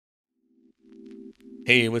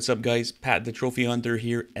Hey, what's up guys? Pat the Trophy Hunter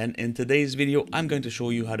here, and in today's video I'm going to show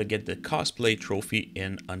you how to get the Cosplay trophy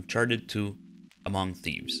in Uncharted 2 Among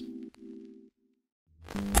Thieves.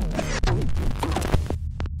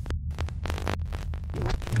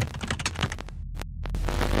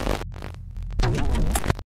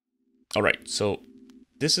 Alright, so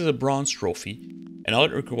this is a bronze trophy, and all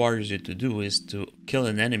it requires you to do is to kill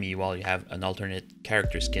an enemy while you have an alternate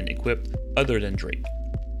character skin equipped other than Drake.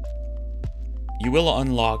 You will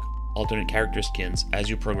unlock alternate character skins as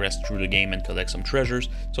you progress through the game and collect some treasures,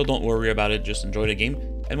 so don't worry about it, just enjoy the game,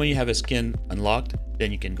 and when you have a skin unlocked,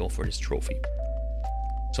 then you can go for this trophy.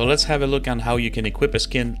 So let's have a look on how you can equip a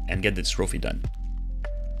skin and get this trophy done.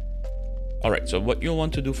 Alright, so what you'll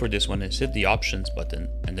want to do for this one is hit the options button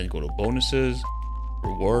and then go to bonuses,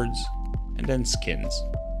 rewards, and then skins.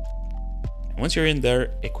 And once you're in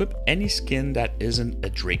there, equip any skin that isn't a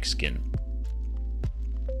Drake skin.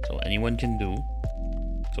 So anyone can do.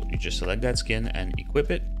 So you just select that skin and equip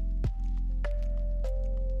it.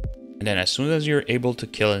 And then as soon as you're able to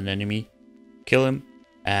kill an enemy, kill him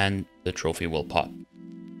and the trophy will pop.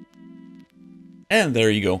 And there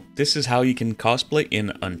you go. This is how you can cosplay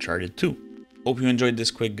in Uncharted 2. Hope you enjoyed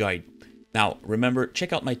this quick guide. Now remember,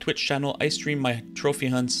 check out my Twitch channel. I stream my trophy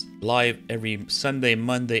hunts live every Sunday,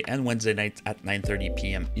 Monday, and Wednesday nights at 9:30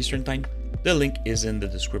 p.m. Eastern Time. The link is in the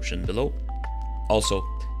description below. Also,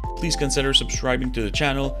 please consider subscribing to the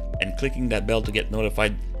channel and clicking that bell to get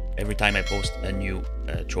notified every time I post a new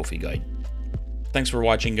trophy guide. Thanks for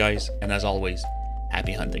watching guys, and as always,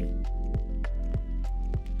 happy hunting.